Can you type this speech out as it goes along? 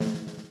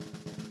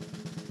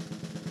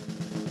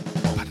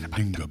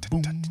dinga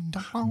boom,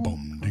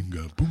 boom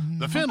dinga boom.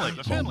 The Finley.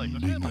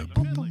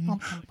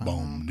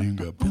 Boom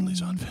dinga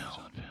Finley's on film.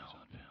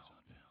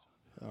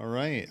 All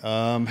right.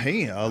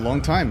 Hey, a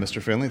long time,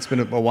 Mr. Finley. It's been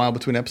a while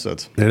between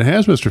episodes. It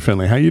has, Mr.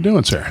 Finley. How you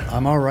doing, sir?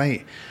 I'm all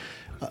right.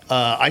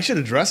 I should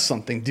address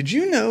something. Did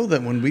you know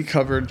that when we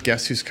covered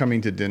Guess Who's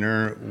Coming to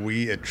Dinner,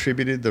 we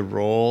attributed the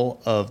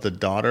role of the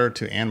daughter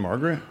to Anne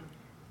Margaret?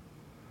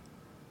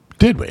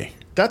 Did we?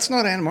 That's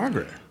not Anne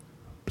Margaret.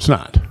 It's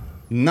not.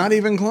 Not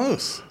even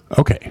close.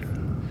 Okay.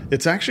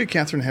 It's actually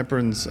Katharine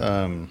Hepburn's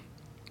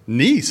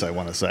niece, I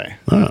want to say.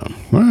 Oh,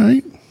 all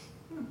right.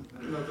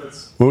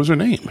 What was her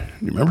name?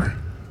 You remember?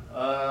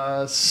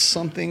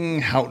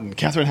 Something Houghton.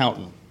 Catherine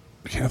Houghton.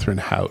 Catherine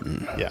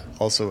Houghton. Yeah,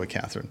 also a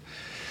Catherine.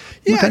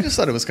 Yeah, Okay. I just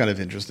thought it was kind of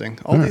interesting.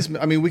 All these,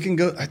 I mean, we can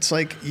go. It's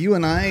like you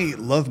and I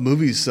love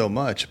movies so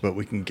much, but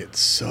we can get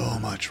so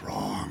much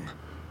wrong.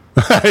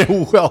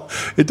 Well,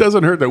 it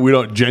doesn't hurt that we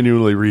don't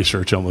genuinely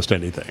research almost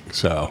anything.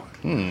 So,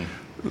 give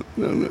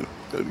it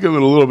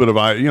a little bit of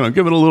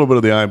give it a little bit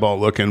of the eyeball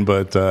looking,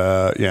 but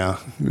yeah.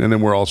 And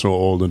then we're also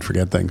old and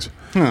forget things.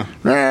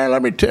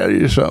 Let me tell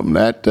you something.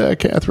 That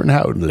Catherine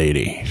Houghton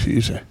lady,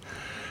 she's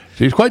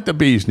quite the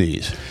bee's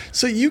knees.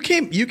 So you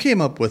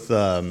came up with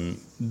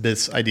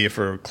this idea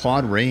for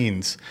Claude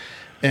Rains,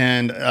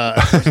 and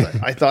at first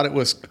I thought it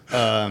was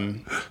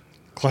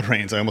Claude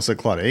Rains. I almost said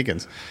Claude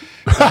Akins.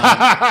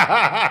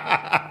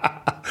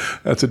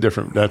 That's a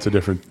different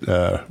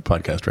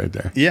podcast right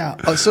there. Yeah.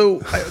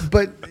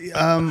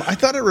 I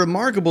thought it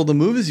remarkable the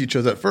movies you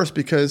chose at first,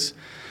 because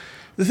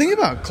the thing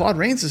about Claude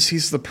Rains is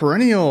he's the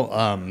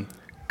perennial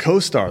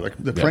co-star,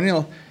 the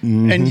perennial,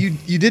 and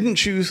you didn't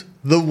choose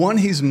the one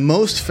he's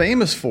most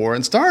famous for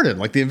and starred in,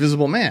 like The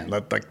Invisible Man.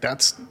 Like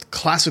that's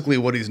classically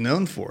what he's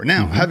known for.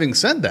 Now, having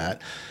said that,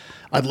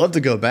 I'd love to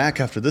go back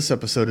after this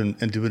episode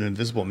and do an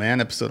Invisible Man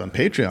episode on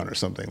Patreon or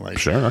something like.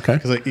 Sure, okay.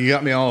 Because you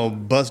got me all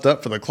buzzed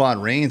up for the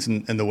Claude Rains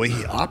and the way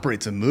he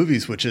operates in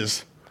movies, which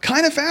is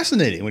kind of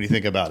fascinating when you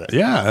think about it.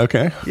 Yeah.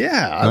 Okay.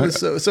 Yeah, I was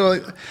so.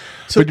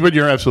 But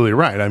you're absolutely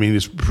right. I mean,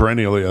 he's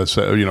perennially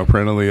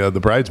the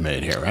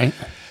bridesmaid here, right?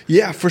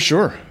 Yeah, for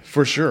sure.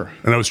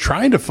 And I was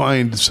trying to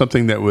find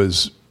something that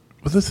was.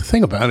 Well, that's the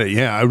thing about it.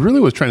 Yeah, I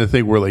really was trying to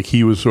think where like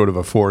he was sort of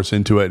a force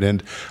into it,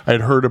 and I'd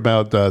heard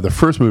about the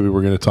first movie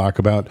we're going to talk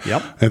about.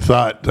 Yep. And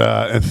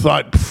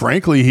thought,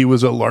 frankly, he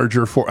was a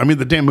larger force. I mean,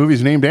 the damn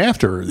movie's named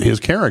after his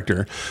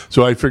character,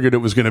 so I figured it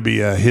was going to be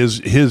his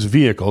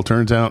vehicle.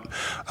 Turns out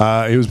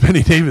it was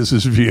Bette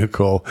Davis's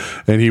vehicle,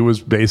 and he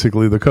was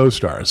basically the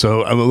co-star.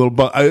 So I'm a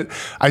little.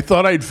 I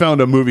thought I'd found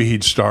a movie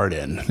he'd starred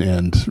in,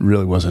 and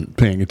really wasn't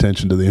paying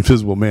attention to The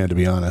Invisible Man, to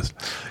be honest.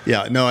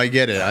 Yeah, no, I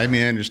get it. I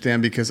mean, I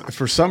understand, because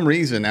for some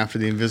reason after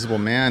The Invisible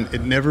Man,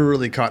 it never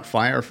really caught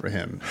fire for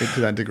him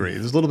to that degree.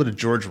 There's a little bit of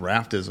George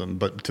Raftism,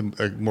 but to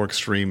a more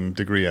extreme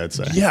degree, I'd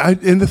say. Yeah,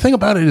 and the thing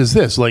about it is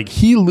this: like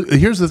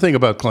here's the thing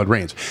about Claude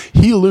Rains.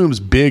 He looms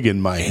big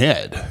in my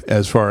head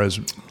as far as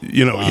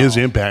his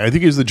impact. I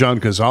think he's the John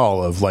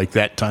Cazale of like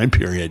that time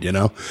period.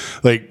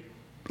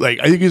 Like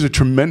I think he's a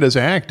tremendous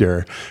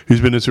actor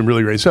who's been in some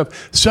really great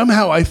stuff.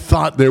 Somehow I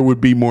thought there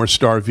would be more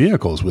star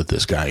vehicles with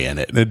this guy in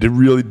it. And it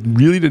really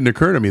didn't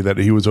occur to me that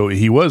he was like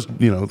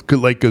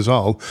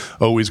Cazale,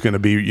 always going to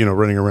be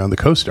running around the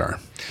co-star.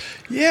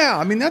 Yeah,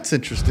 I mean, that's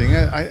interesting.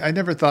 I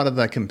never thought of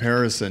that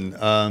comparison.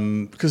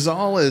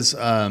 Cazale is.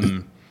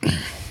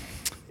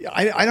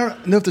 I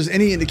don't know if there's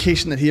any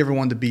indication that he ever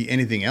wanted to be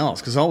anything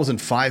else, because Cazale was in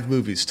 5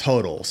 movies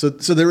total. So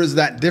there is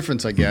that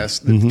difference, I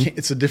guess.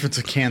 It's a difference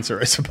of cancer,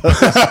 I suppose.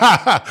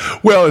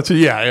 Well,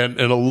 and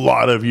a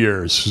lot of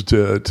years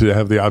to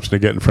have the option to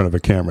get in front of a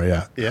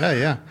camera. Yeah.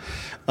 Yeah.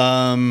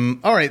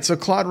 All right. So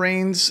Claude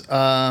Rains,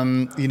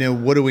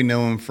 what do we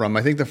know him from?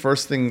 I think the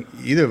first thing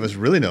either of us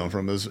really know him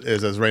from is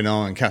as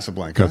Reynal in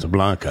Casablanca.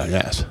 Casablanca,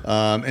 yes.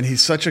 And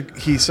he's such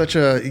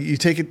a you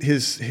take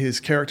his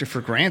character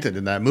for granted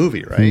in that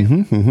movie, right?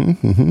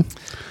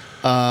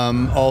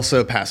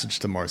 Also Passage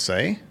to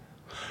Marseille.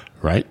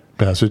 Right.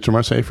 Passage to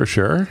Marseille for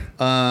sure.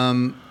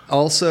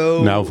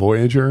 Also Now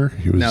Voyager.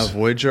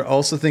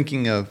 Also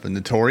thinking of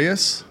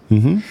Notorious.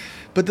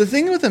 But the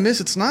thing with him is,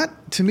 it's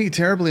not, to me,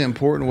 terribly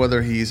important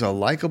whether he's a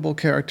likable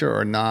character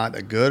or not,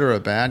 a good or a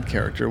bad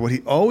character. What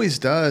he always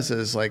does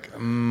is,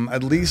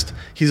 at least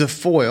he's a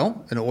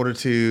foil in order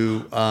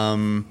to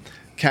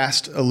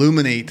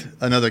illuminate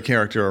another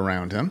character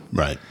around him.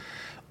 Right.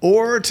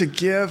 Or to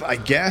give, I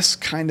guess,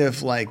 kind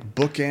of like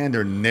bookend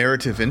or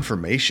narrative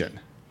information.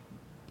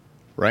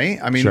 Right?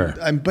 I mean, sure.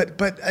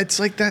 But it's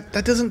like that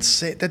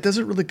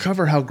doesn't really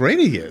cover how great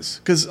he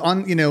is. Because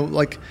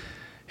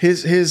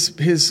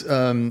his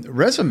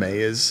resume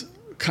is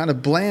kind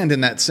of bland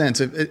in that sense.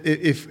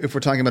 If we're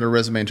talking about a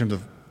resume in terms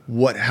of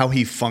how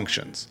he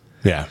functions.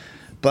 Yeah.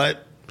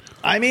 But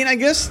I mean, I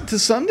guess to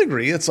some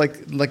degree, it's like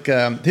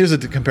here's a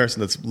comparison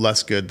that's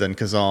less good than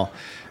Cazale.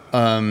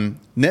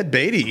 Ned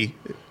Beatty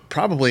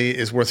probably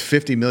is worth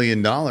 $50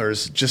 million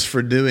just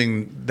for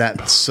doing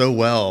that so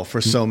well for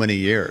so many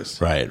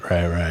years. Right.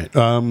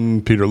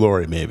 Peter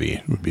Lorre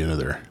maybe would be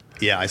another.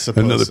 Yeah, I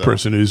suppose another so.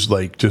 person who's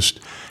like just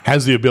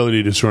has the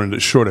ability to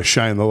sort of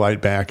shine the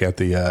light back at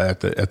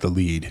the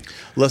lead.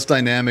 Less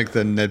dynamic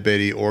than Ned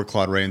Beatty or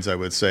Claude Rains, I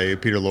would say.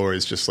 Peter Lorre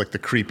is just like the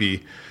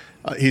creepy.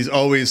 He's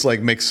always like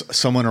makes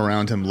someone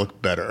around him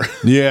look better.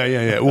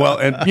 Yeah. Well,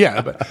 and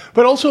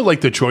but also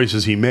like the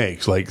choices he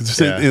makes, like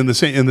in the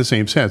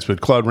same sense. But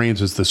Claude Rains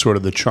is the sort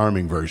of the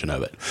charming version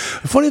of it.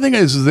 The funny thing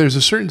is, there's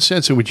a certain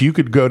sense in which you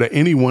could go to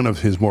any one of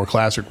his more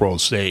classic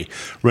roles, say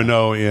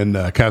Renault in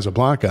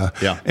Casablanca,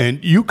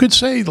 and you could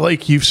say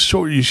like you've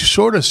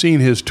sort of seen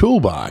his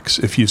toolbox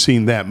if you've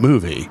seen that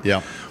movie.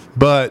 Yeah,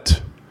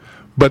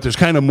 But there's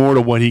kind of more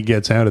to what he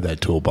gets out of that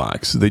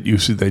toolbox that you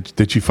see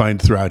that you find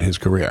throughout his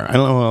career. I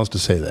don't know how else to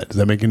say that. Does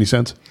that make any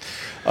sense?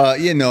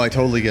 Yeah, no, I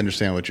totally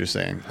understand what you're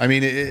saying. I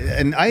mean,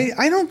 and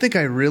I don't think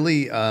I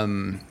really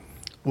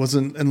was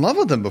in love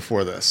with him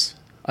before this.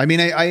 I mean,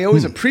 I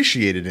always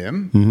appreciated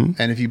him,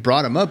 and if you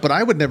brought him up, but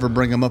I would never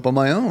bring him up on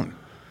my own.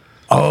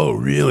 Oh,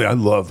 really? I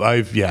love.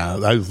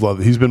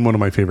 He's been one of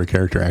my favorite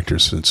character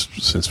actors since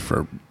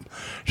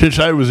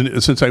I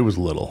was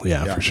little.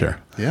 Yeah, for sure.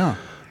 Yeah.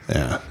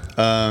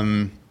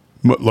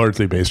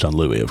 Largely based on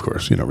Louis, of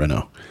course.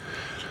 Renault.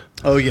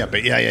 Oh yeah,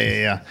 but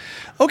yeah.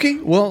 Okay,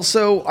 well,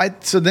 so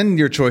then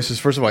your choices.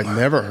 First of all, I'd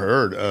never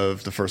heard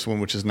of the first one,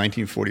 which is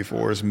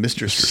 1944's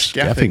Mr.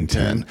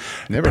 Skeffington.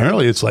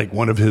 Apparently, it's like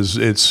one of his.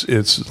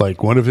 It's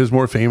like one of his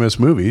more famous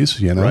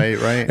movies. Right.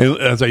 And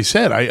as I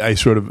said, I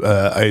sort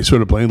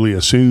of blindly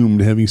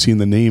assumed, having seen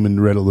the name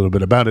and read a little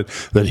bit about it,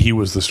 that he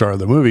was the star of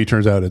the movie.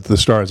 Turns out the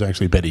star is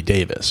actually Bette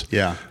Davis.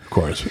 Yeah, of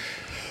course.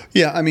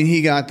 Yeah, I mean,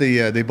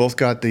 they both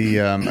got the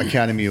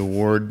Academy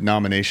Award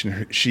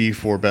nomination. She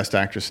for Best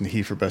Actress and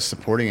he for Best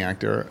Supporting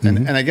Actor.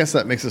 And I guess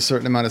that makes a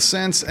certain amount of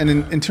sense. And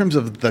in terms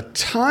of the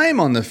time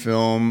on the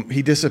film,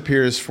 he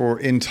disappears for,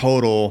 in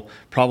total,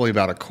 probably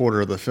about a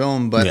quarter of the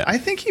film. But I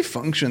think he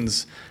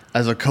functions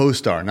as a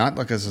co-star, not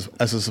like as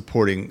a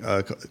supporting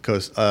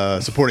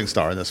supporting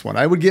star in this one.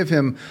 I would give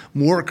him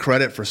more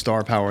credit for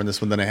star power in this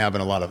one than I have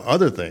in a lot of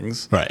other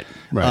things. Right.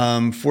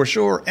 For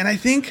sure. And I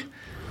think...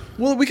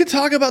 Well, we could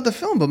talk about the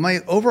film, but my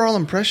overall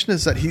impression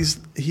is that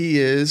he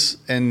is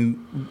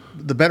and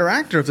the better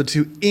actor of the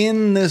two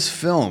in this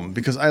film,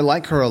 because I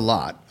like her a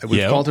lot.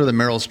 We've called her the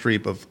Meryl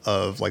Streep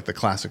of like the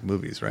classic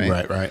movies,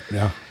 right? Right,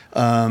 yeah.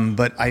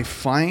 But I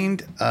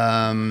find,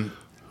 well,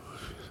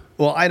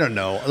 I don't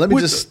know. Let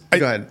me go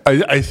ahead.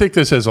 I think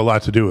this has a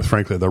lot to do with,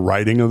 frankly, the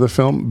writing of the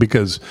film,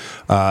 because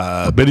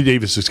Bette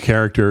Davis's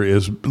character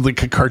is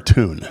like a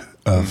cartoon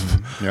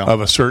of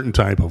a certain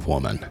type of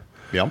woman.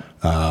 Yep.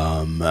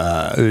 Of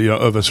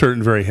a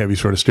certain very heavy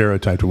sort of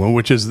stereotype woman,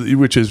 which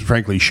is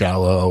frankly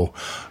shallow,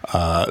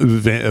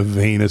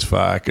 vain as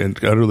fuck,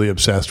 and utterly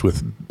obsessed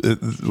with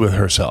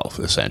herself,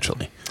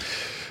 essentially.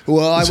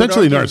 Well,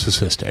 essentially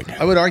narcissistic.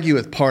 I would argue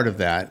with part of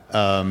that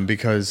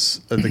because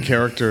the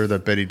character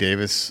that Bette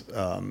Davis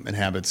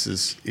inhabits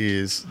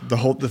is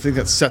the thing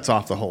that sets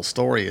off the whole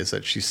story is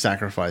that she's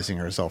sacrificing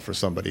herself for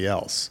somebody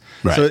else.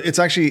 Right. So it's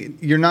actually,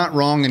 you're not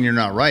wrong and you're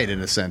not right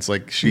in a sense.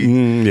 Like she,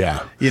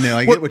 I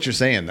get what you're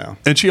saying though.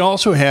 And she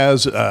also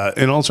has,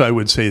 and also I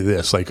would say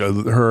this, like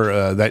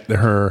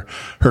her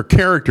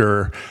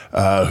character,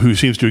 who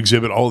seems to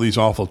exhibit all these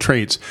awful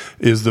traits,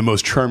 is the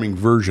most charming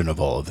version of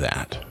all of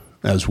that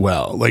as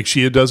well. Like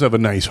she does have a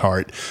nice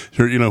heart.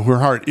 Her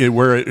heart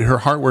where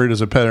it is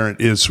a parent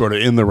is sort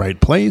of in the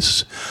right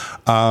place.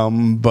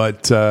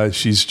 But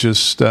she's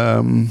just.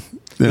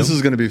 This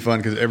is going to be fun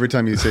because every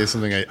time you say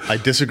something, I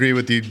disagree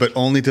with you, but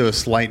only to a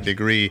slight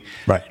degree.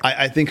 Right.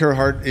 I think her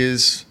heart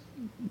is.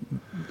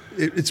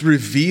 It's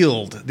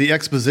revealed. The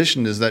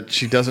exposition is that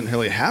she doesn't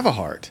really have a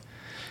heart.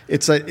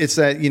 It's that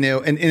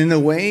and in a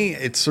way,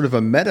 it's sort of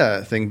a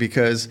meta thing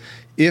because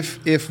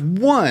if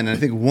one, I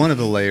think one of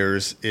the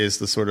layers is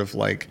the sort of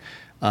like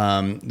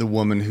the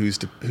woman who's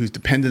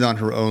dependent on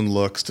her own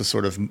looks to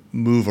sort of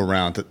move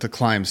around, to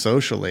climb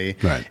socially.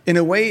 Right. In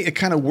a way, it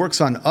kind of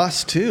works on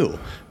us too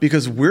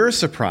because we're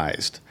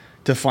surprised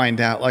to find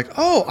out, like,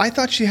 oh, I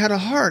thought she had a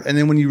heart. And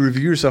then when you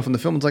review yourself in the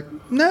film, it's like,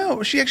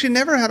 no, she actually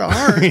never had a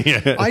heart.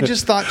 Yeah. I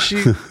just thought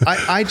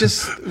I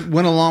just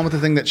went along with the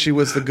thing that she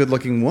was the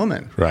good-looking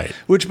woman. Right.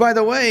 Which, by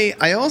the way,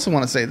 I also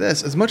want to say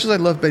this. As much as I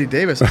love Bette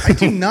Davis, I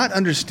do not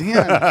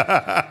understand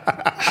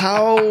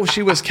how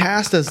she was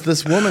cast as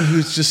this woman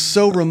who's just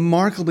so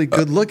remarkably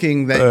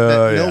good-looking that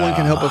no one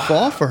can help but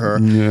fall for her.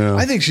 Yeah.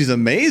 I think she's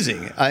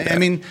amazing. I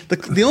mean,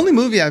 the only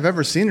movie I've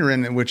ever seen her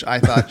in which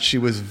I thought she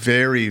was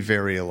very,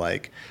 very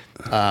like...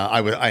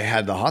 I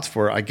had the hots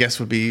for, I guess,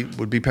 would be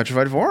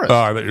Petrified Forest. Oh,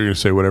 I thought you were going to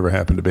say Whatever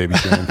Happened to Baby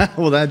Jane.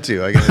 Well, that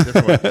too. I guess a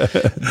different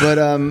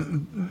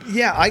one.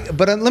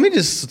 But let me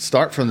just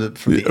start from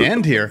the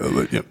end here.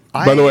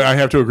 By the way, I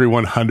have to agree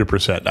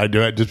 100%. I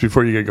do it just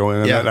before you get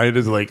going on that. I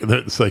just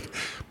it's like,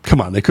 come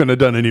on, they couldn't have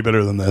done any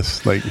better than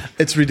this. Like,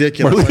 it's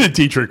ridiculous. Marlene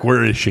Dietrich,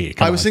 where is she?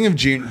 I was thinking of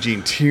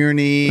Jean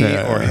Tierney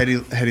or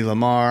Hedy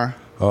Lamarr.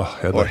 Oh,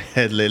 Hedley. Or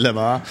Hedley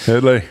Lamarr.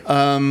 Hedley.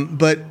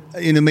 But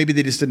maybe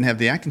they just didn't have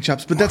the acting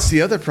chops. But that's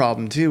the other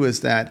problem too,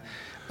 is that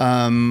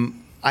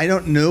I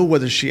don't know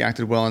whether she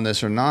acted well in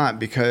this or not,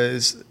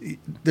 because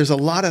there's a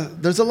lot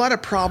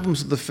of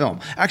problems with the film.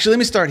 Actually, let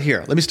me start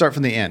here. Let me start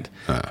from the end.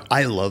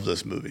 I love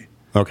this movie.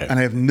 Okay. And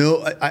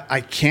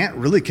I can't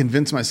really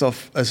convince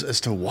myself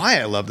as to why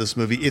I love this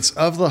movie. It's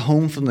of the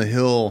Home from the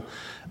Hill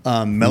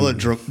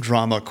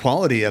melodrama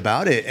quality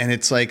about it. And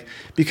it's like,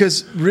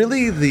 because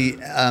really the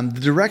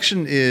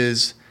direction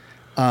is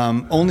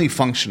only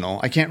functional.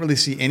 I can't really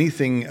see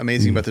anything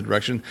amazing about the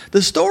direction.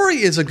 The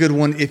story is a good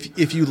one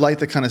if you like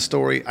the kind of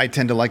story I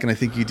tend to like, and I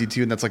think you do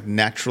too, and that's like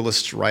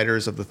naturalist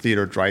writers of the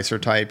Theodore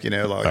Dreiser type,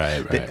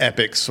 like the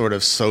epic sort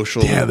of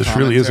social Yeah, this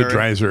really is a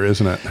Dreiser,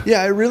 isn't it?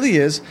 Yeah, it really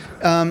is.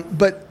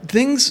 But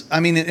things, I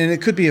mean, and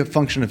it could be a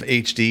function of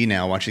HD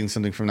now, watching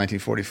something from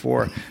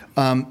 1944.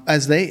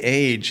 As they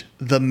age,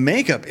 the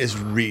makeup is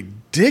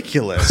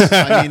ridiculous.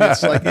 I mean,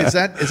 it's like, is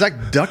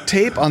that duct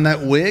tape on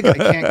that wig? I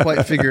can't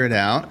quite figure it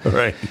out.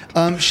 Right.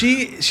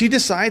 She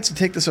decides to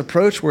take this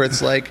approach where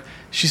it's like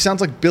she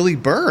sounds like Billy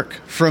Burke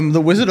from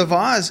The Wizard of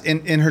Oz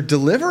in her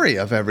delivery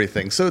of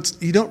everything. So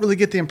you don't really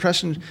get the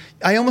impression.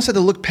 I almost had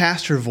to look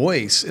past her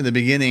voice in the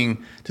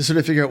beginning to sort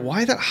of figure out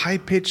why that high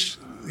pitched,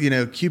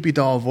 Cupid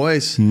doll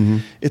voice. Mm-hmm.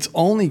 It's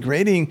only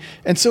grating.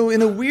 And so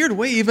in a weird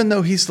way, even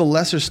though he's the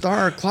lesser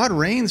star, Claude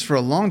Rains for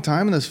a long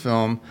time in this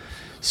film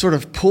sort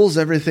of pulls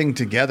everything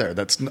together.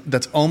 That's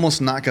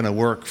almost not going to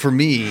work for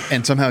me,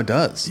 and somehow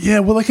does. Yeah,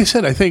 well, like I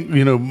said, I think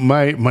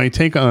my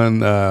take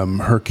on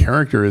her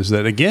character is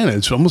that, again,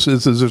 it's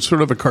a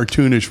sort of a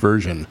cartoonish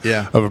version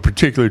of a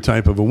particular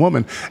type of a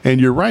woman.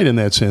 And you're right in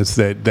that sense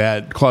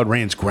that Claude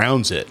Rains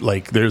grounds it.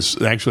 Like, there's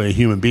actually a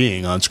human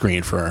being on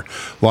screen for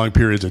long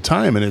periods of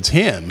time, and it's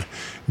him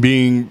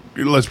being,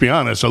 let's be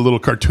honest, a little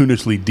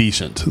cartoonishly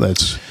decent.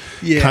 That's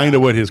kind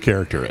of what his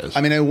character is.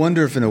 I mean, I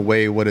wonder if in a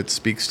way what it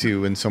speaks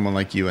to in someone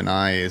like you and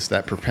I is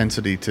that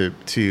propensity for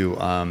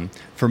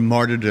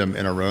martyrdom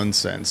in our own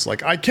sense.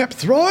 Like, I kept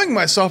throwing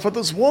myself at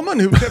this woman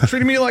who kept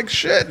treating me like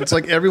shit. It's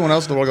like everyone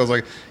else in the world goes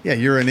like, yeah,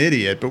 you're an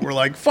idiot. But we're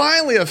like,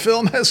 finally a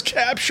film has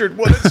captured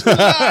what it's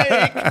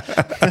like.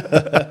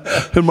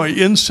 In my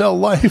incel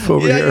life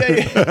over here.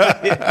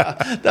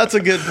 Yeah. That's a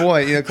good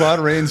point. Claude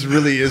Rains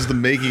really is the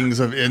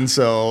makings of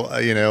incel,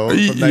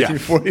 from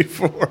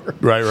 1944.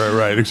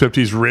 Right. Except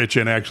he's rich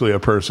and actually a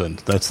person.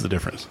 That's the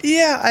difference.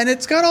 Yeah, and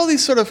it's got all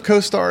these sort of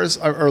co-stars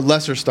or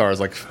lesser stars,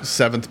 like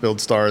seventh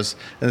build stars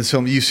in this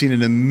film. You've seen it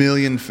in a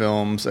million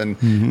films, and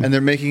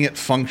they're making it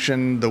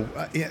function.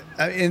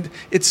 And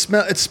it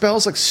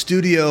spells like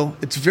studio.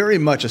 It's very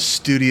much a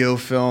studio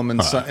film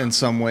in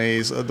some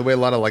ways, the way a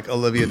lot of like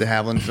Olivia de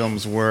Havilland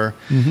films were.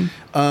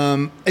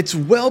 It's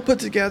well put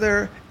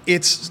together.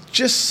 It's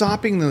just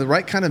sopping the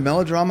right kind of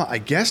melodrama, I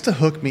guess, to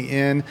hook me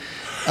in.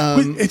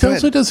 It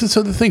also does this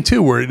other thing,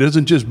 too, where it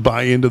doesn't just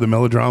buy into the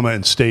melodrama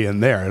and stay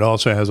in there. It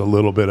also has a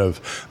little bit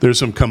of, there's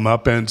some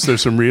comeuppance,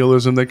 there's some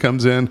realism that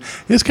comes in.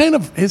 It's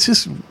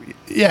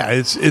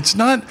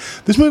not,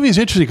 this movie is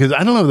interesting because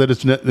I don't know that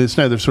it's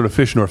neither sort of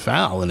fish nor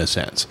fowl in a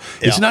sense.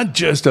 Yeah. It's not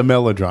just a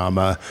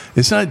melodrama.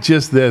 It's not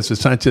just this.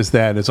 It's not just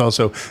that. It's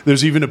also,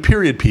 there's even a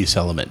period piece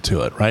element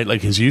to it, right?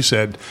 Like, as you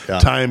said,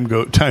 time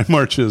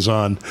marches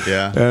on.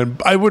 Yeah. And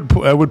I would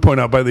point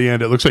out by the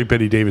end, it looks like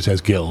Bette Davis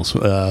has gills.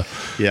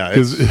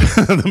 Because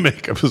the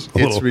makeup is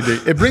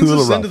ridiculous. It brings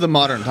us into the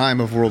modern time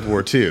of World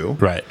War II,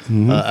 right?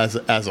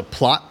 As a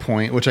plot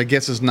point, which I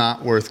guess is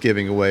not worth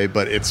giving away,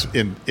 but it's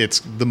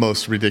the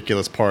most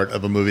ridiculous part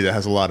of a movie that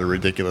has a lot of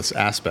ridiculous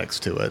aspects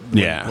to it.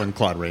 When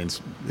Claude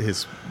Rains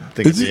his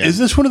thing is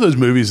this one of those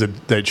movies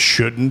that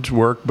shouldn't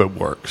work but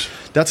works?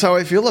 That's how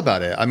I feel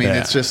about it. I mean,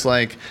 it's just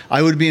like,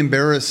 I would be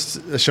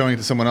embarrassed showing it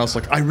to someone else.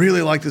 Like, I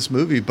really like this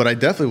movie, but I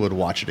definitely would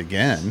watch it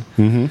again.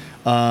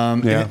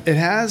 It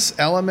has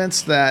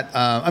elements that,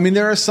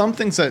 there are some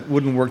things that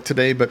wouldn't work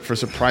today, but for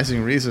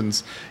surprising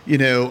reasons.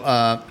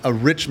 A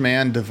rich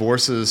man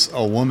divorces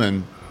a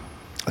woman,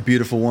 a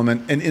beautiful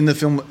woman, and in the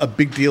film a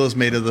big deal is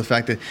made of the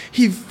fact that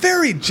he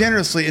very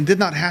generously and did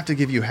not have to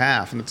give you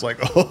half, and it's like,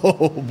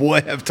 oh boy,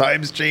 have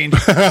times changed.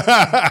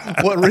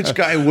 What rich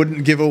guy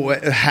wouldn't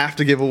have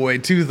to give away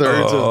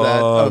 2/3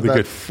 of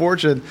that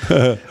fortune?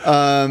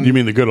 You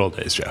mean the good old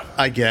days, Jeff?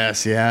 I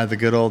guess, yeah, the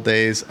good old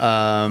days.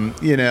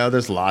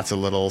 There's lots of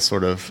little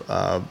sort of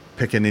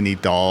pickaninny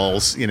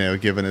dolls,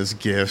 given as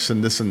gifts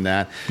and this and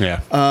that.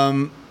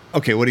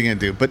 Okay, what are you going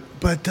to do?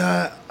 But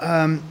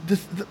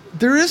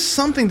there is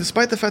something,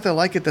 despite the fact that I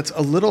like it, that's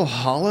a little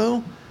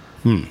hollow.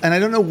 And I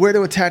don't know where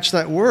to attach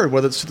that word,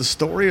 whether it's to the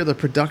story or the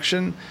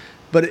production.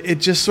 But it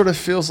just sort of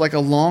feels like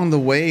along the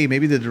way,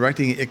 maybe the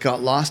directing, it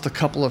got lost a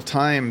couple of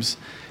times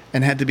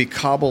and had to be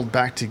cobbled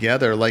back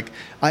together. Like,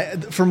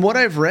 from what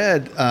I've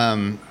read,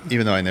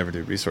 even though I never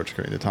do research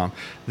according to Tom,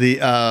 the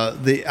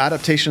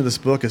adaptation of this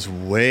book is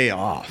way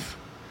off.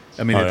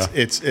 I mean,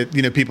 it's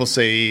people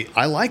say,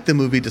 I like the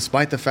movie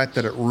despite the fact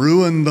that it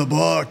ruined the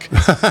book.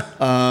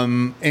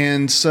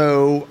 And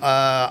so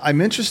I'm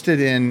interested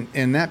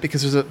in that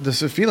because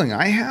there's a feeling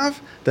I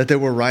have that there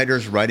were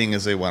writers writing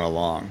as they went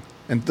along.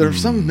 And there are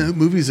some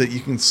movies that you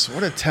can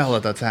sort of tell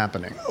that that's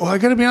happening. Well, I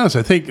got to be honest.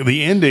 I think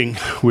the ending,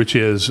 which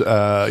is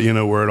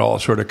where it all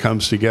sort of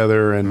comes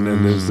together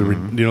and is the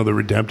the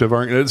redemptive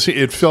arc,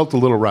 it felt a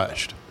little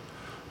rushed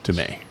to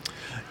me.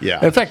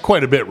 Yeah. In fact,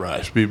 quite a bit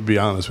rushed. Be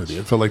honest with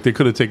you, it felt like they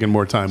could have taken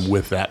more time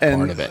with that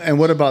part of it. And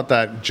what about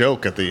that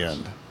joke at the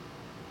end?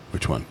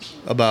 Which one?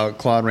 About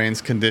Claude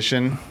Rains'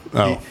 condition.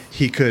 Oh.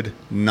 He could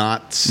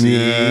not see.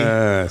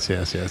 Yes.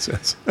 Yeah,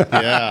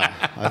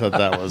 I thought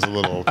that was a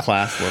little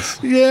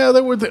classless. Yeah,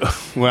 it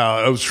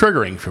was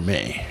triggering for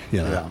me.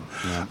 Yeah.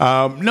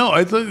 No,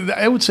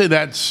 I would say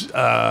that's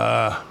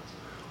the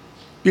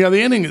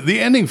ending.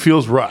 The ending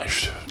feels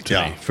rushed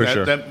to me. For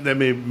sure. That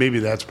maybe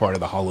that's part of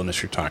the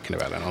hollowness you're talking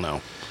about. I don't know.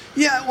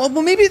 Yeah, well,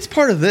 maybe it's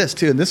part of this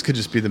too, and this could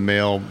just be the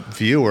male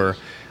viewer.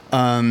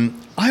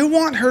 I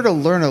want her to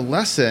learn a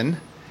lesson,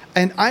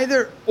 and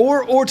either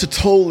or to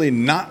totally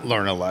not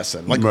learn a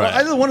lesson. Like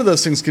either one of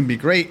those things can be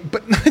great,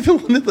 but neither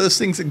one of those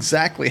things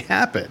exactly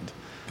happened.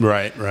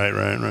 Right.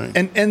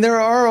 And there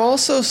are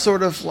also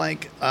sort of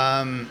like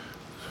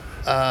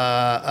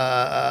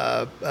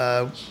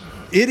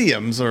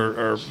idioms,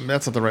 or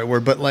that's not the right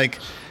word, but like.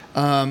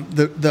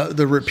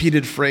 The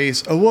repeated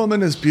phrase, "A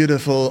woman is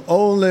beautiful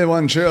only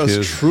when she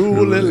is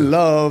truly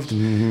loved."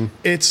 Mm-hmm.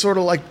 It's sort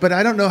of like, but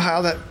I don't know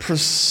how that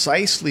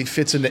precisely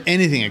fits into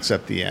anything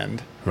except the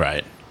end.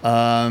 Right.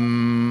 But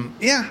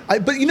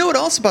you know what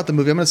else about the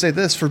movie? I'm going to say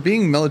this: for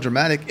being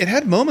melodramatic, it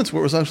had moments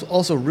where it was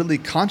also really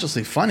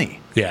consciously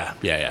funny. Yeah,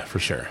 for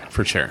sure.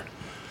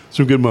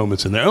 Some good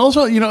moments in there. And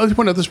also, I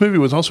point out this movie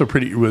was also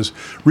was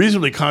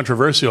reasonably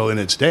controversial in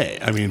its day.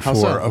 I mean,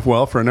 for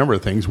a number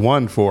of things.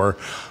 One, for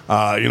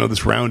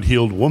this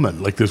round-heeled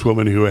woman, like this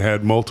woman who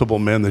had multiple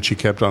men that she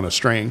kept on a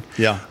string.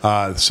 Yeah.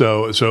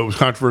 So it was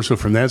controversial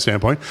from that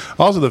standpoint.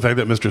 Also, the fact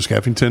that Mr.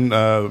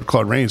 Skeffington,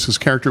 Claude Rains, his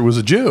character was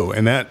a Jew,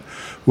 and that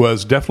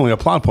was definitely a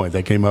plot point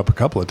that came up a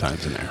couple of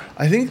times in there.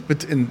 I think,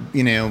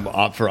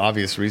 for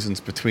obvious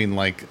reasons, between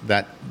like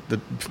the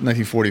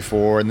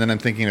 1944, and then I'm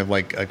thinking of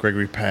like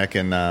Gregory Peck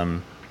and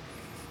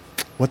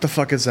what the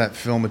fuck is that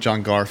film with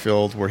John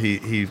Garfield where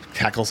he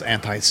tackles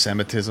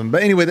anti-Semitism?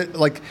 But anyway,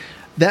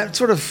 that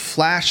sort of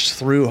flashed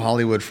through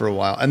Hollywood for a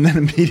while, and then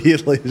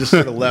immediately just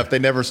sort of left. They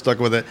never stuck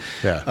with it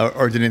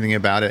or did anything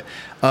about it.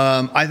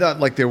 I thought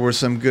like there were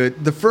some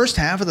good. The first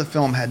half of the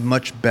film had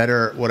much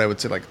better, what I would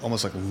say, like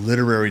almost like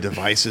literary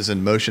devices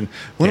in motion.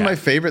 One of my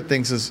favorite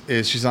things is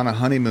she's on a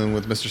honeymoon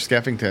with Mr.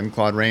 Skeffington,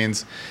 Claude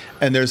Rains,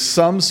 and there's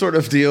some sort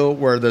of deal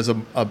where there's like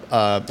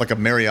a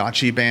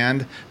mariachi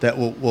band that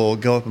will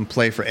go up and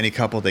play for any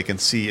couple they can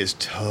see is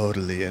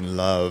totally in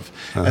love,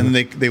 and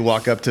then they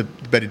walk up to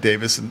Bette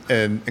Davis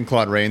and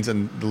Claude Rains,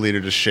 and the leader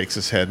just shakes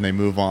his head and they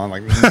move on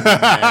like,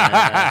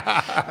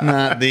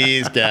 not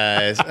these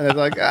guys. And it's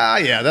like,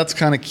 that's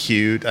kind of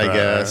cute, I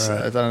guess.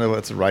 Right. I don't know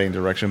what's the writing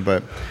direction,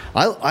 but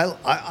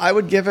I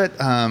would give it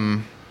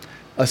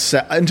a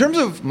set. In terms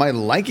of my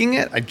liking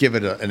it, I'd give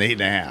it an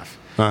 8.5.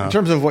 In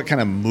terms of what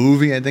kind of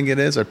movie I think it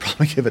is, I'd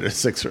probably give it a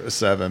 6 or a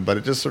 7. But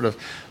it just sort of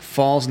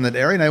falls in that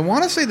area. And I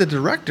want to say the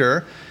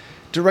director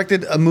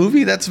directed a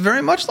movie that's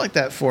very much like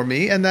that for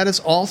me, and that is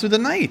All Through the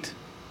Night.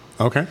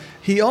 Okay.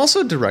 He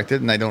also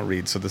directed, and I don't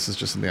read, so this is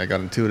just something I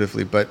got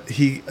intuitively, but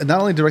he not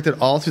only directed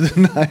All Through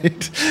the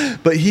Night,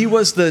 but he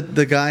was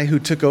the guy who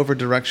took over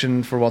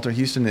direction for Walter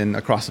Huston in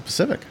Across the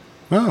Pacific.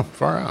 Oh,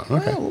 far out.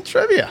 Okay. Yeah, a little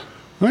trivia.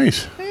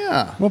 Nice.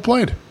 Yeah. Well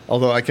played.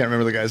 Although I can't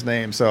remember the guy's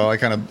name, so I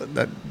kind of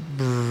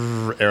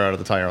air out of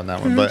the tire on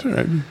that one. But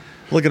right.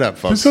 Look it up,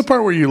 folks. It's the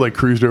part where you like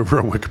cruised over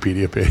a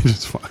Wikipedia page.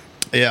 It's fine.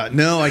 Yeah,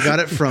 no, I got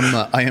it from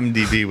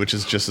IMDb, which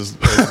is just as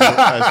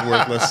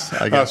worthless,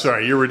 I guess. Oh,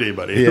 sorry, you're redeemed,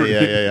 buddy.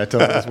 Yeah,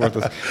 totally, it's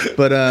worthless.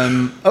 But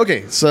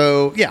okay,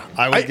 so yeah,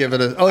 I would give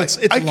it a. Oh, it's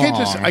long.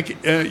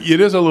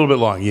 It is a little bit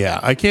long. Yeah,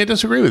 I can't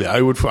disagree with you.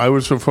 I would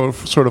sort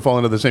of fall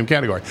into the same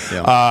category.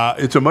 Yeah.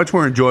 It's a much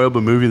more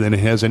enjoyable movie than it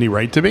has any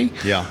right to be.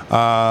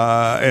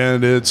 Yeah.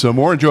 And it's a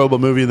more enjoyable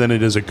movie than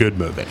it is a good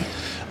movie.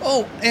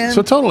 Oh, and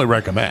so totally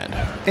recommend.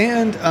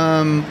 And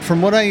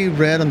from what I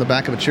read on the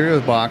back of a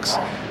Cheerios box,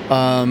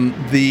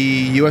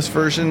 the U.S.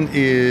 version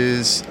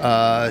is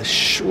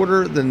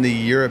shorter than the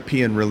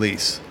European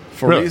release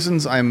for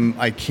reasons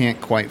I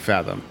can't quite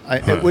fathom.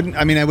 It wouldn't.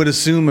 I mean, I would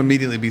assume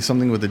immediately be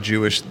something with the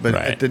Jewish, but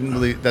it didn't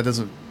really. That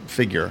doesn't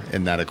figure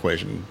in that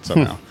equation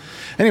somehow.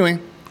 Anyway,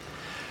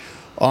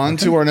 on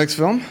to our next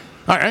film.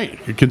 All right,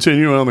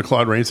 continuing on the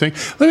Claude Rains thing.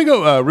 Let me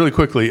go really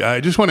quickly.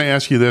 I just want to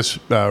ask you this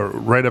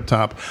right up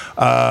top.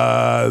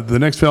 The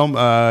next film,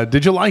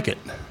 did you like it?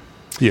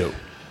 You?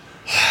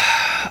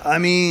 I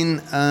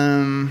mean,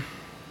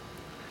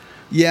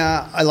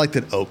 yeah, I liked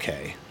it.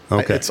 Okay.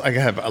 I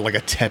have like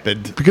a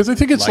tepid because I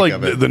think it's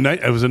like the night.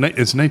 It's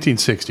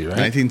 1960, right?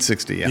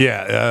 1960, yeah.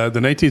 Yeah,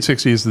 the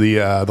 1960s,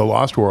 the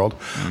Lost World.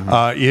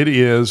 Mm-hmm. It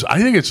is. I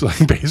think it's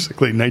like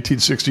basically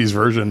 1960s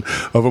version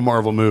of a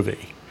Marvel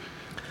movie.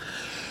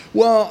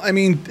 Well, I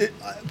mean,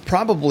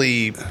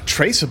 probably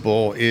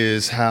traceable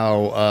is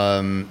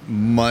how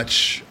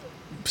much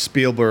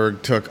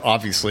Spielberg took,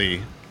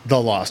 obviously, The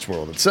Lost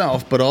World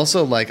itself, but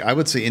also like I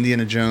would say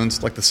Indiana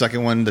Jones, like the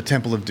second one, The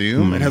Temple of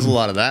Doom. It has a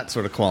lot of that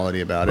sort of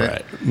quality about it.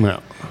 Right.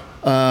 No.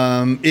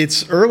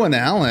 It's Irwin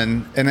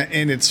Allen,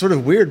 and it's sort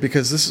of weird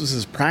because this was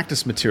his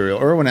practice material.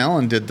 Irwin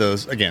Allen did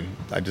those again.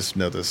 I just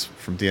know this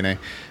from DNA.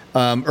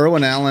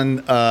 Irwin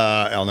Allen,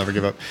 I'll never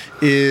give up,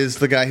 is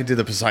the guy who did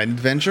the Poseidon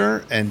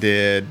Adventure and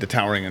did the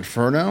Towering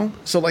Inferno.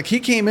 So like he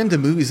came into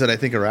movies that I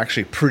think are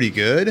actually pretty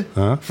good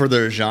for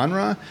their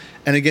genre,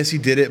 and I guess he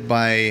did it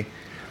by.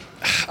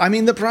 I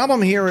mean, the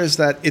problem here is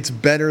that it's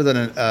better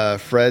than a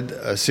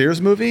Fred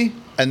Sears movie,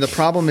 and the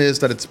problem is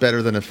that it's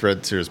better than a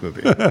Fred Sears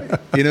movie.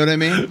 You know what I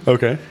mean?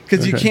 Okay.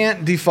 Because you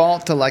can't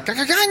default to like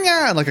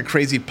a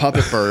crazy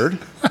puppet bird.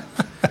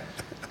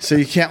 So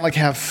you can't like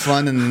have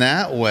fun in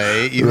that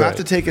way. You have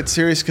to take it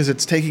serious because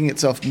it's taking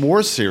itself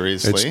more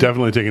seriously. It's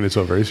definitely taking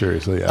itself very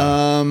seriously.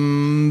 Yeah.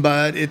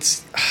 But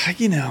it's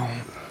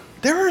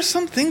there are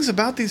some things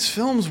about these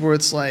films where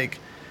it's like.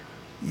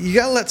 You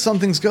gotta let some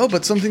things go,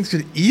 but some things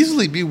could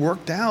easily be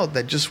worked out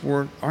that just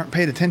aren't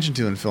paid attention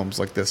to in films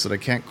like this that I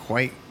can't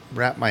quite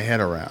wrap my head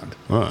around.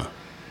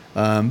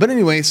 But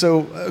anyway,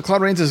 so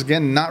Claude Rains is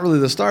again not really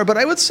the star, but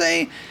I would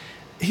say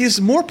he's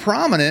more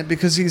prominent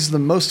because he's the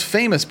most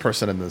famous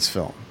person in this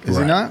film. Is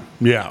he not?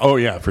 Yeah. Oh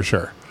yeah, for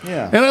sure.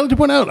 Yeah. And I like to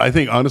point out, I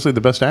think honestly the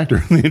best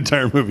actor in the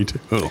entire movie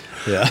too.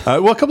 Yeah.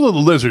 Well, a couple of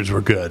the lizards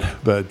were good,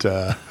 but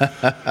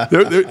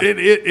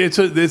it's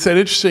an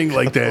interesting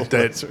like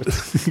that.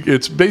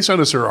 It's based on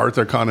a Sir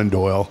Arthur Conan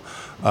Doyle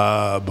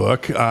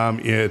book.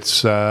 It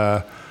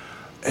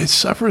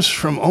suffers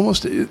from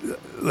almost a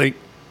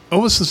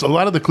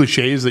lot of the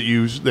cliches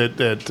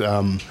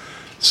that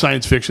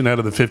science fiction out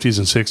of the 50s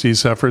and 60s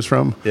suffers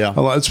from. Yeah.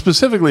 A lot,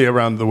 specifically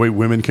around the way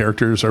women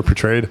characters are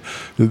portrayed.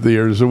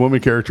 There's a woman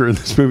character in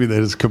this movie that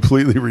is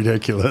completely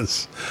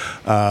ridiculous.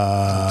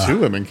 Two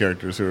women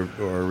characters who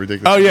are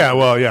ridiculous. Oh, yeah,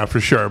 well, yeah, for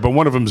sure. But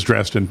one of them's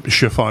dressed in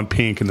chiffon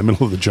pink in the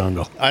middle of the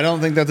jungle. I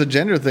don't think that's a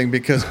gender thing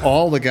because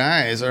all the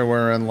guys are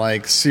wearing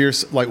like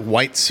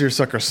white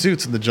seersucker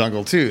suits in the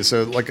jungle too.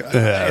 So like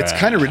it's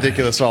kind of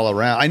ridiculous all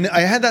around. I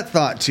had that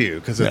thought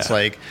too because it's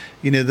like,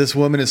 this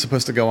woman is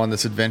supposed to go on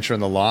this adventure in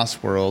the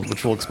Lost World,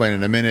 which we'll explain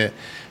in a minute.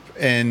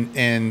 And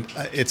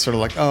it's sort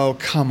of like, oh,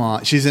 come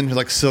on. She's in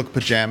like silk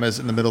pajamas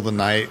in the middle of the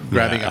night,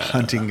 grabbing a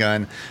hunting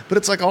gun. But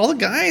it's like all the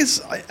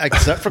guys,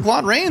 except for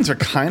Claude Rains, are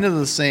kind of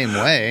the same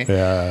way.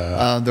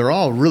 Yeah. They're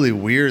all really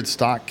weird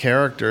stock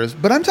characters.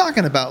 But I'm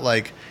talking about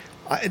like,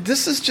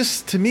 this is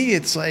just, to me,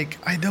 it's like,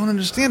 I don't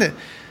understand it.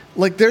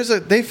 Like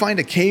they find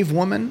a cave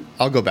woman.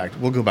 We'll go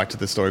back to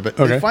this story. But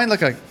they find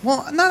like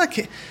not a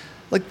cave.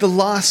 Like the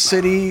lost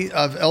city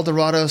of El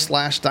Dorado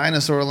 /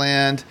 Dinosaur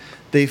Land,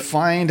 they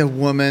find a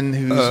woman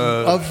who's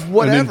of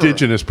whatever. An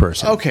indigenous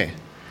person. Okay.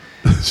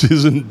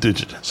 She's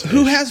indigenous.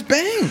 Who has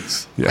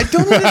bangs? Yeah. I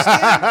don't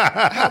understand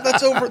how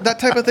that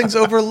type of thing's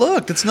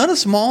overlooked. It's not a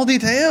small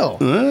detail.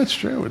 That's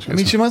true. I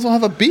mean, she might as well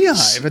have a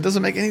beehive. It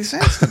doesn't make any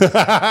sense to me.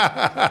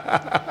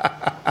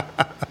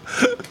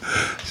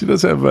 She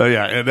does have,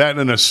 and that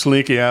and a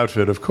slinky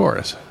outfit, of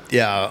course.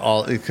 Yeah,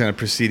 all kind of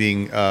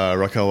preceding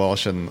Raquel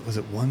Welch and was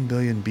it 1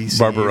 billion BC?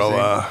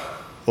 Barbarella.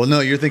 Well,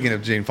 no, you're thinking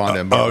of Jane Fonda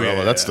and Barbarella.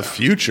 Yeah, That's the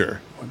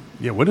future.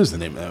 Yeah, what is the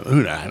name of that?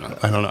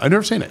 I don't know. I've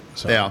never seen it.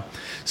 So. Yeah.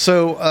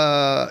 So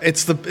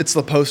it's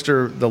the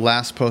poster, the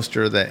last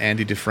poster that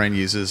Andy Dufresne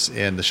uses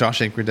in The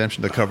Shawshank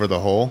Redemption to cover the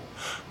hole.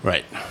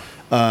 Right.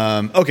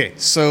 Okay,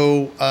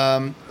 so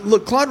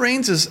look, Claude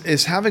Rains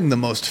is having the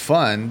most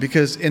fun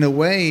because in a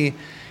way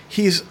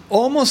he's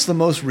almost the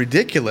most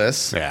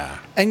ridiculous,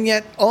 and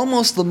yet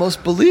almost the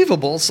most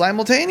believable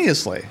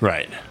simultaneously.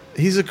 Right.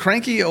 He's a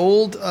cranky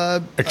old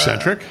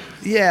eccentric.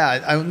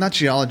 Not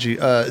geology,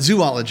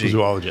 zoology.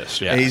 Zoologist.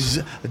 Yeah.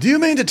 Do you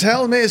mean to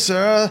tell me,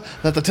 sir,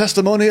 that the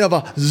testimony of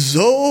a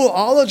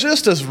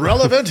zoologist is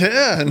relevant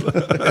here in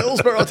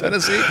Hillsborough,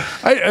 Tennessee?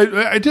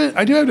 I do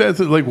have to ask,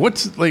 like,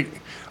 what's like.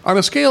 On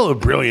a scale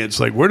of brilliance,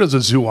 like where does a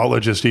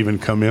zoologist even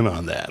come in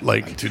on that?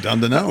 Like, I'm too dumb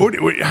to know.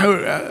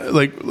 How,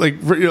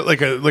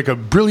 like a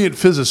brilliant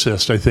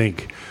physicist, I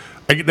think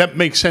that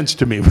makes sense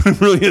to me. A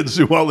brilliant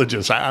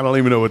zoologist, I don't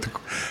even know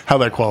how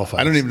that qualifies.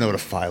 I don't even know what a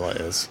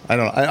phyla is. I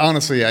don't. I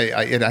honestly,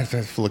 I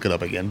have to look it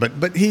up again.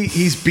 But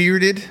he's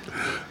bearded.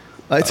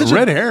 It's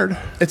red-haired.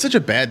 It's such a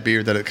bad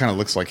beard that it kind of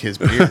looks like his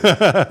beard.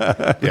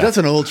 But that's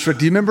an old trick.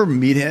 Do you remember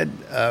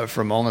Meathead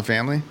from All in the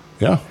Family?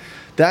 Yeah.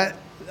 That.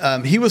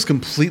 He was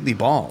completely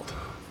bald.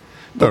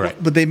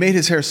 But they made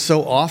his hair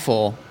so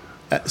awful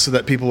so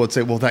that people would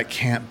say, well, that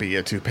can't be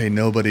a toupee.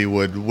 Nobody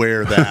would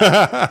wear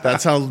that.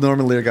 That's how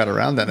Norman Lear got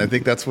around that. And I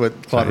think that's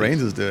what Claude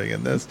Rains is doing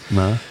in this.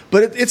 No.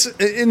 But it's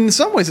in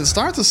some ways, it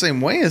starts the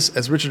same way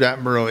as Richard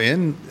Attenborough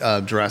in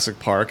Jurassic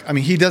Park. I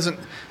mean, he doesn't...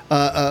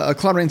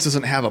 Claude Rains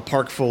doesn't have a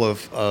park full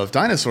of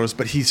dinosaurs,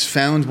 but he's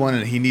found one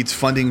and he needs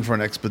funding for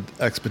an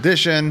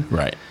expedition.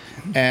 Right.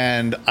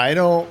 And I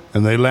don't...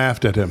 And they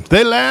laughed at him.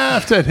 They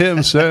laughed at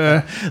him,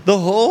 sir. The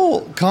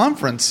whole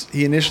conference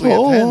he initially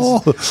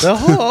attends. The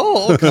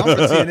whole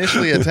conference he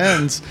initially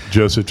attends.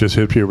 Joseph just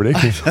hit puberty.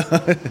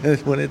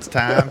 When it's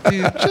time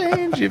to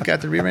change, you've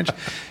got to rearrange.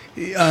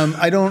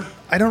 I don't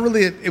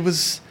really...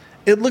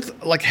 it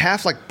looked like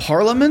half like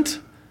Parliament.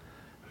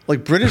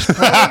 Like British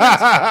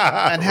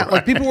Parliament, and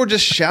like people were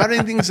just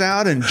shouting things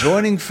out and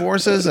joining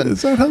forces. And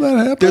is that how that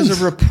happens?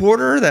 There's a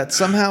reporter that's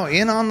somehow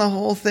in on the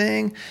whole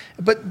thing.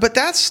 But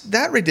that's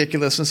that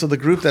ridiculousness of the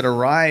group that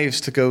arrives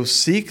to go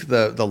seek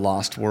the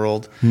lost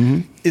world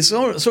is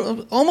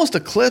so almost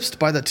eclipsed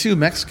by the two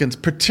Mexicans,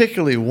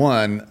 particularly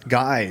one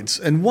guides,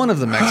 and one of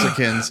the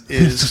Mexicans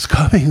is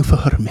coming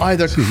for me.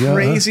 Either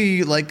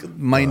crazy, like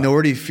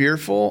minority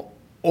fearful,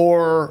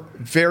 or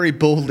very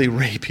boldly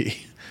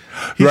rapey.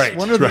 He's right,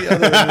 one or the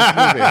other in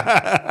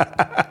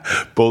this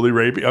movie. Boldly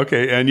rapey.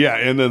 Okay, and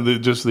then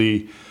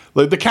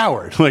the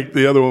coward. Like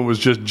the other one was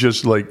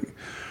just like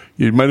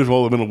you might as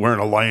well have been wearing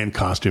a lion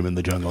costume in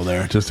the jungle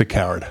there. Just a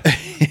coward.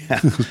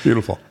 It was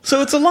beautiful.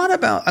 So it's a lot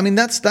about. I mean,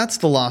 that's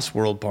the Lost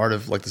World part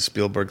of like the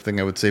Spielberg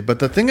thing, I would say. But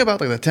the thing about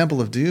like the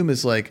Temple of Doom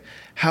is like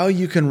how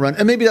you can run,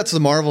 and maybe that's the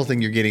Marvel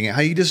thing you're getting at.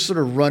 How you just sort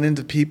of run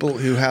into people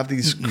who have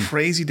these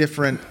crazy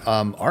different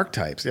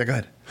archetypes. Yeah, go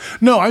ahead.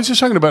 No, I was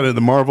just talking about it,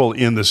 the Marvel,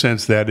 in the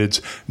sense that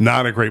it's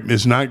not great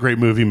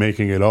movie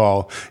making at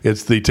all.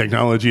 It's the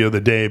technology of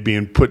the day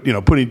being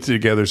putting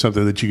together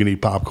something that you can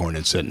eat popcorn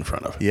and sit in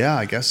front of. Yeah,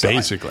 I guess so.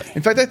 Basically.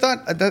 In fact, I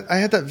thought that I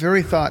had that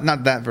very thought,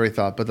 not that very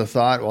thought, but the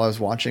thought while I was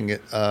watching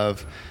it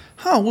of,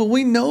 well,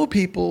 we know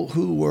people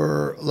who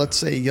were, let's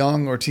say,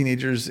 young or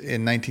teenagers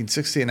in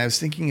 1960, and I was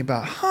thinking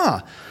about,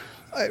 I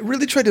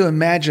really tried to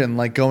imagine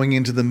like going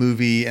into the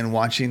movie and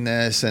watching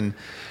this and.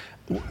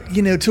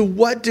 To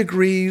what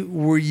degree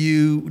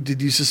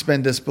did you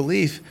suspend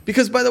disbelief?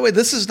 Because, by the way,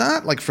 this is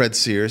not like Fred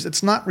Sears.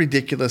 It's not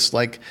ridiculous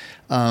like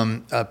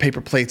paper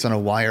plates on a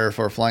wire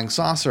for a flying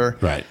saucer.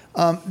 Right.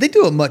 They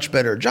do a much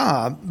better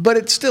job, but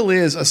it still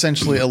is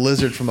essentially a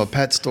lizard from a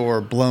pet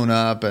store blown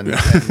up and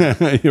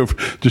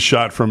just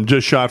shot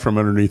from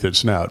underneath its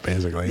snout,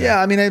 basically.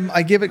 Yeah, I mean,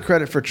 I give it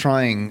credit for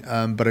trying,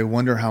 but I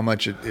wonder how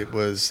much it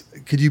was.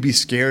 Could you be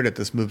scared at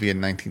this movie in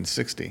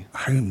 1960?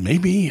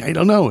 Maybe. I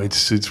don't know.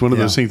 It's one of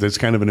those things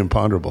that's kind of an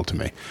imponderable to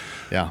me.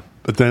 Yeah.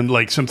 But then,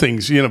 like some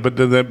things, but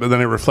then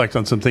I reflect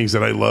on some things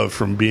that I loved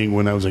from being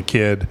when I was a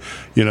kid.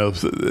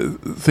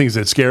 Things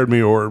that scared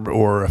me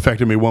or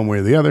affected me one way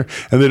or the other,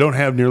 and they don't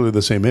have nearly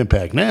the same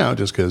impact now,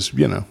 just because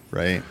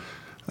right.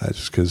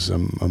 Just because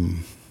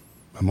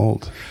I'm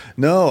old.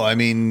 No, I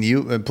mean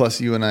you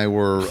and I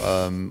were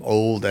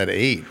old at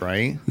 8,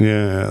 right?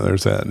 Yeah,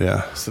 there's that.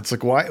 Yeah. So it's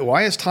like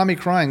why is Tommy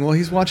crying? Well,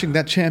 he's watching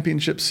that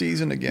championship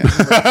season again.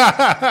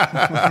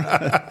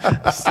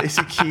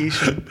 Stacy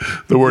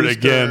Keach. The word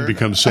again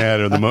becomes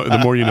sadder the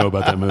more you know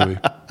about that movie.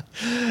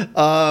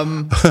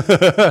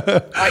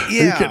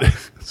 Yeah.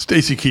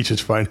 Stacy Keach's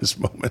finest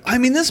moment. I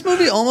mean, this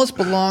movie almost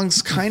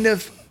belongs kind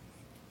of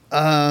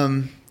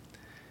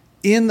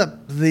in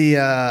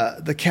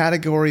the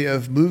category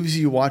of movies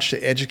you watch to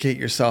educate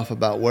yourself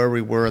about where we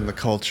were in the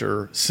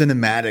culture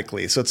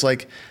cinematically. So it's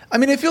like, I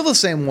mean, I feel the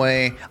same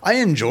way. I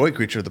enjoy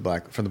Creature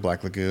from the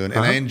Black Lagoon,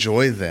 and I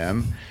enjoy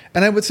them.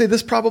 And I would say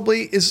this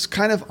probably is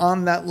kind of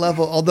on that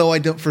level, although I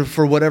don't,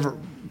 for whatever,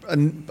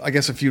 I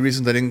guess a few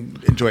reasons, I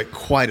didn't enjoy it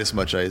quite as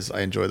much as I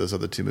enjoy those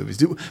other two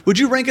movies. Would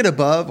you rank it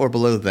above or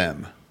below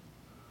them?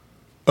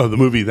 Oh, the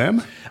movie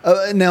Them?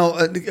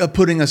 Now,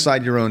 putting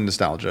aside your own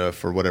nostalgia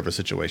for whatever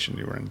situation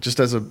you were in, just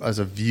as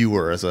a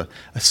viewer, as a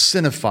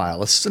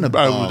cinephile, a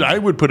cinebum. I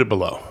would put it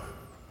below.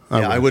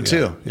 I would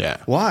too. Yeah.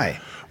 Why?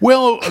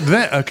 Well,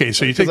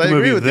 so you take the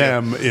movie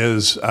Them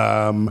is,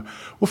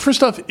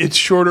 first off, it's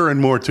shorter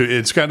and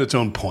it's got its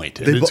own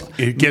point.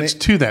 It gets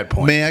to that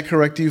point. May I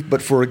correct you,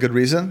 but for a good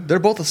reason? They're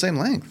both the same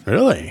length.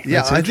 Really?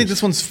 Yeah, I think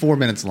this one's 4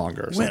 minutes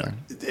longer or something.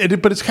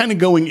 But it's kind of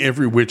going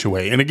every which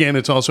way. And again,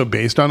 it's also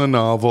based on a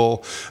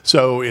novel,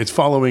 so it's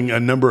following a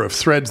number of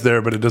threads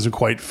there, but it doesn't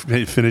quite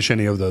finish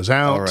any of those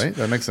out. All right,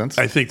 that makes sense.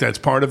 I think that's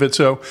part of it.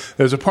 So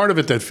there's a part of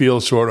it that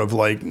feels sort of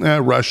like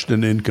rushed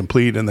and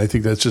incomplete, and I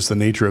think that's just the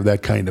nature of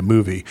that kind of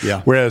movie.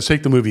 Yeah. Whereas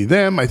take the movie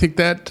Them, I think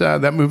that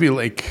that movie,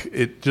 like,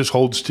 it just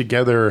holds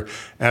together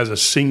as a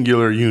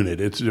singular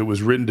unit. It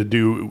was written to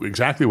do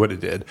exactly what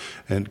it did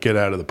and get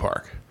out of the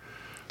park.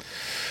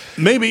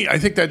 Maybe I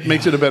think that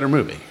makes it a better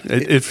movie.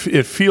 It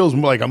feels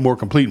like a more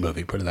complete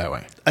movie, put it that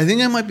way. I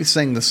think I might be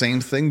saying the same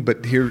thing,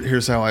 but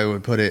here's how I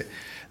would put it.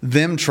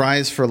 Them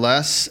tries for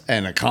less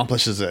and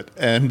accomplishes it,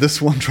 and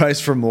this one tries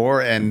for more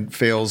and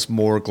fails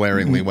more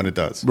glaringly when it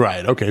does.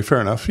 Right. Okay.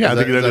 Fair enough. Yeah, I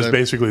think that is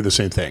basically the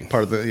same thing.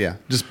 Part of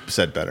just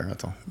said better.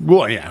 That's all.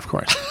 Well, yeah, of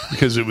course,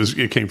 because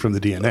it came from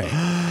the DNA.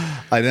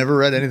 I never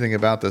read anything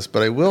about this,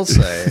 but I will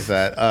say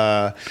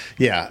that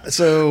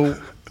So,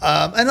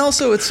 and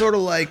also it's sort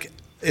of like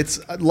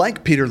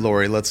Peter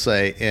Lorre, let's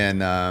say,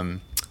 in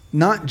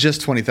not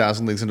just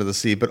 20,000 Leagues Under the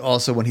Sea, but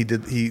also when he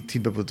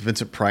teamed up with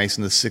Vincent Price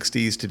in the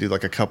 60s to do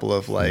like a couple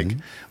of like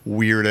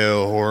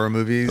weirdo horror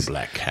movies. The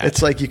Black Cat.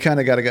 It's like you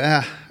kind of got to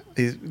go,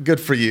 Good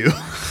for you.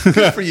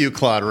 Good for you,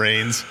 Claude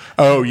Rains.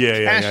 Oh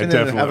yeah, Passionate and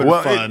definitely. having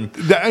Well, fun.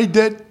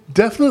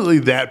 definitely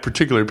that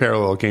particular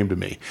parallel came to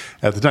me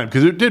at the time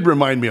because it did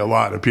remind me a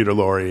lot of Peter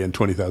Lorre and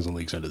 20,000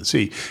 Leagues Under the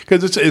Sea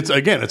because it's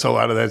a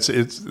lot of that.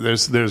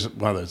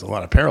 There's a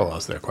lot of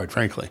parallels there, quite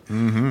frankly.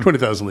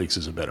 20,000 Leagues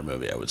is a better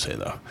movie, I would say,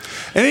 though.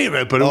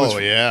 Anyway, but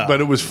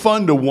it was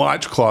fun to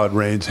watch Claude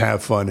Rains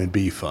have fun and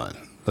be fun.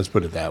 Let's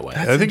put it that way.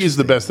 I think he's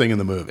the best thing in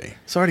the movie.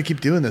 Sorry to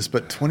keep doing this,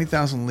 but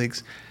 20,000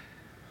 Leagues.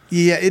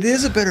 Yeah, it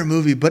is a better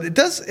movie, but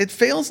it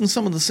fails in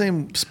some of the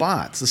same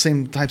spots, the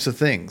same types of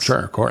things. Sure,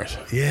 of course.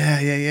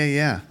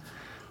 Yeah.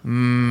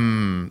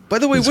 By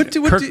the way,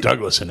 Kirk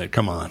Douglas in it?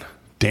 Come on,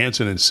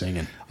 dancing and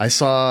singing. I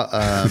saw.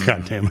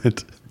 God damn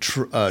it.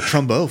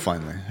 Trumbo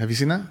finally. Have you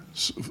seen that?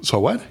 So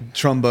what?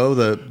 Trumbo.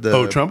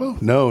 Trumbo?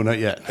 No, not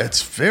yet.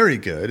 It's very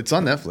good. It's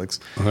on Netflix.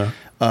 Okay.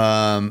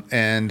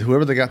 And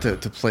whoever they got to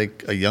play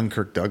a young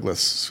Kirk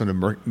Douglas, sort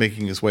of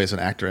making his way as an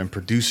actor and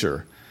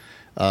producer.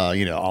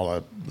 All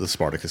of the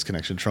Spartacus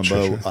connection.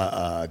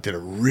 Trumbo did a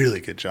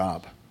really good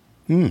job.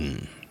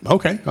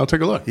 Okay, I'll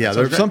take a look. Yeah,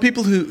 there are some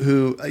people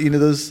who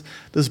those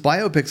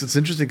biopics. It's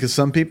interesting because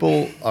some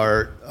people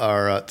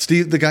are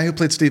Steve, the guy who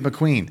played Steve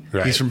McQueen.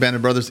 Right. He's from Band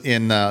of Brothers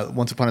in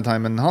Once Upon a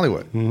Time in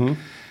Hollywood. Mm-hmm.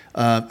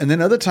 And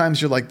then other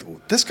times you're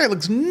like, this guy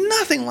looks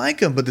nothing like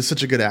him, but they're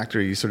such a good actor,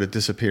 you sort of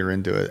disappear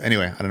into it.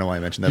 Anyway, I don't know why I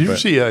mentioned that. Did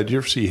you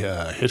ever see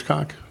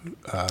Hitchcock?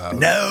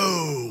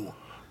 No.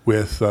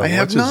 With I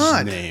have what's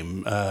not. his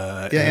name?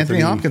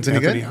 Anthony Hopkins.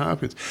 Anthony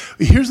Hopkins.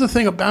 Here's the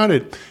thing about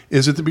it: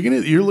 is at the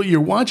beginning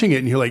you're watching it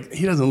and you're like,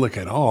 he doesn't look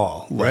at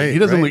all. He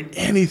doesn't look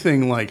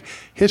anything like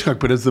Hitchcock.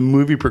 But as the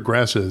movie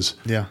progresses,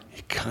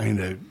 he kind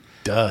of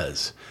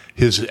does.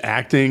 His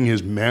acting,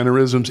 his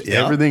mannerisms,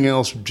 everything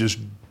else just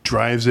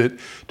drives it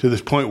to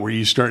this point where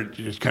you start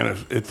just kind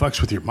of it fucks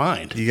with your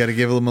mind. You got to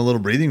give him a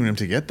little breathing room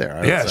to get there.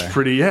 It's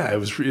pretty. Yeah,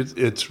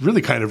 it's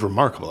really kind of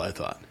remarkable, I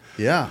thought.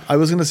 Yeah, I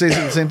was going to say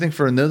the same thing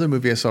for another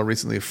movie I saw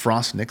recently,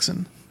 Frost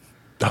Nixon.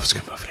 That was a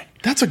good movie.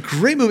 That's a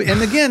great movie.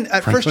 And again,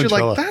 at first you're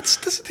like,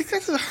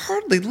 That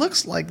hardly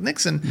looks like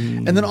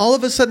Nixon. And then all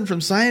of a sudden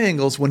from side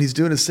angles, when he's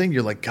doing his thing,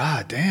 you're like,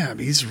 God damn,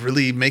 he's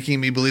really making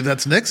me believe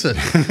that's Nixon.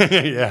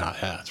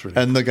 yeah, it's really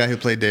And the guy who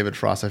played David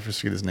Frost, I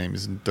forget his name,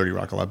 he's in 30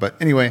 Rock a lot.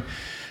 But anyway,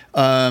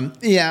 so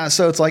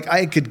it's like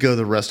I could go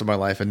the rest of my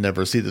life and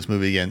never see this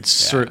movie again,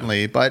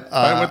 certainly. But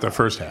I went the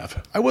first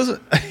half. I wasn't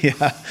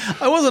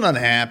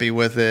unhappy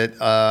with it.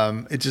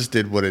 It just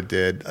did what it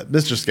did.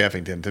 Mr.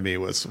 Skeffington to me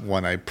was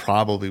one I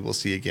probably will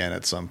see again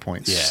at some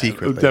point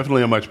secretly.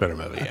 Definitely a much better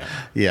movie.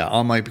 Yeah,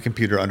 on my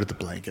computer under the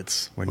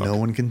blankets where no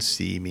one can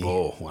see me.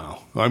 Oh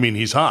wow! I mean,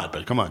 he's hot,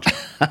 but come on, Joe.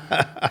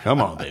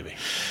 Come on, baby.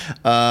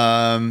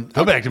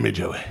 Go back to me,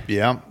 Joey.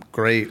 Yeah.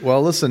 Great.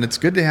 Well, listen, it's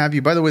good to have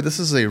you. By the way, this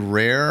is a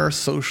rare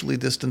socially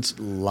distanced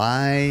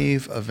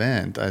live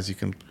event, as you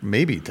can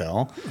maybe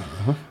tell.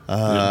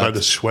 By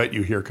the sweat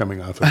you hear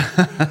coming off of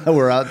it.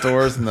 We're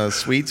outdoors in the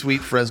sweet, sweet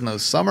Fresno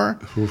summer.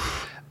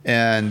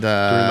 And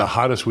during the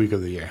hottest week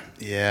of the year.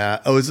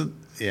 Yeah. Oh, is it?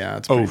 Yeah,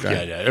 it's pretty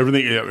dry. Yeah.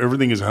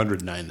 Everything is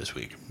 109 this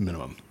week,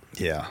 minimum.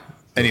 Yeah.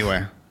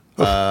 Anyway.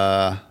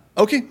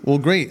 Okay. Well,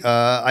 great.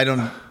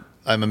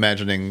 I'm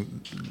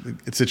imagining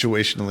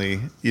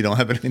situationally you don't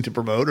have anything to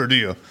promote, or do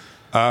you?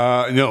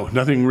 No,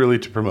 nothing really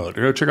to promote.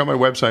 Go check out my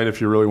website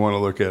if you really want to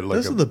look at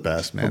Those are the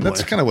best, man.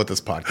 That's kind of what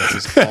this podcast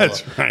is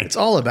That's right. It's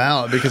all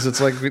about, because it's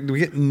like we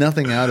get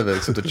nothing out of it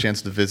except a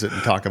chance to visit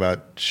and talk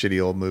about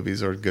shitty old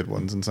movies or good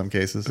ones in some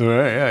cases.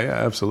 Right, yeah,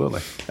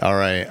 absolutely. All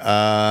right.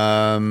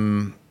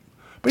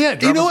 But yeah,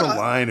 drop us a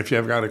line if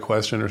you've got a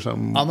question or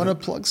something. I'm going to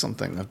plug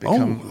something. I've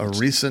become a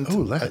recent...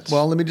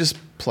 well, let me just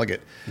plug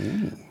it.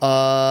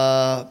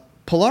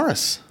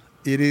 Polaris.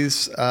 It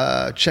is...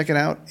 check it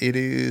out. It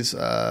is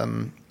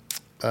an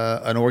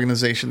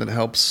organization that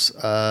helps...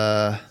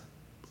 God,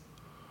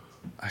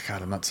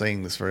 I'm not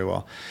saying this very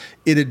well.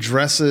 It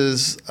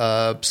addresses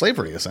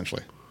slavery,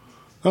 essentially.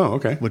 Oh,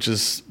 okay. Which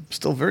is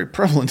still very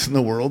prevalent in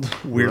the world,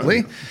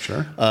 weirdly. Right.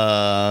 Sure.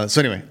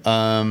 So anyway,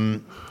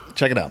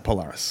 check it out,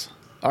 Polaris.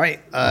 All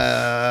right.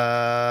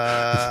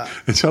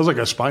 It sounds like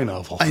a spy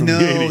novel. I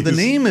know. The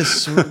name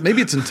is,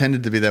 maybe it's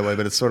intended to be that way,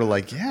 but it's sort of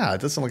like, it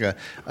does sound like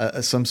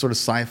some sort of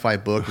sci-fi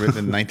book written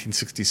in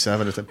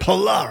 1967. It's like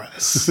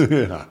Polaris.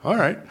 Yeah. All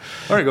right.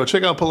 Go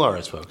check out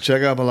Polaris, folks.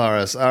 Check out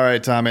Polaris. All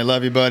right, Tommy.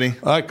 Love you, buddy.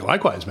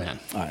 Likewise, man.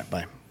 All right.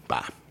 Bye.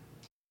 Bye.